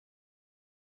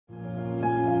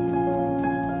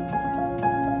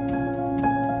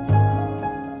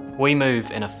We move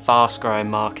in a fast-growing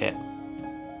market.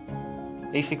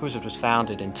 EcigWizard was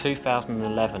founded in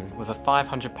 2011 with a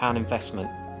 £500 investment.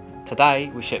 Today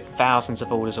we ship thousands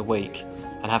of orders a week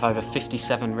and have over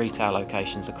 57 retail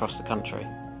locations across the country.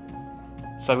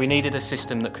 So we needed a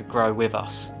system that could grow with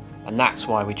us, and that's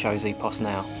why we chose Epos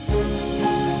Now.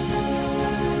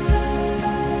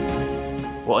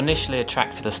 What initially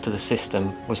attracted us to the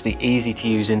system was the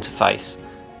easy-to-use interface.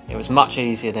 It was much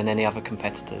easier than any other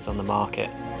competitors on the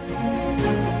market.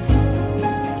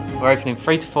 We're opening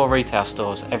 3 to 4 retail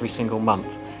stores every single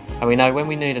month, and we know when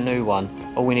we need a new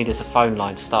one, all we need is a phone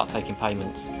line to start taking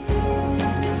payments.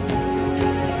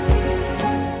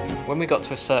 When we got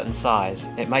to a certain size,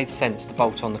 it made sense to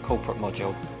bolt on the corporate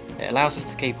module. It allows us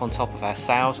to keep on top of our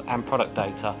sales and product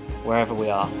data wherever we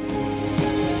are.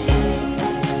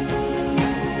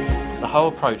 The whole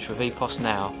approach with Epos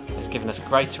Now has given us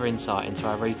greater insight into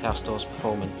our retail store's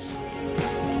performance.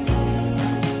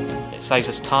 It saves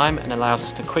us time and allows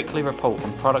us to quickly report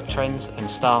on product trends and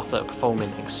staff that are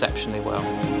performing exceptionally well.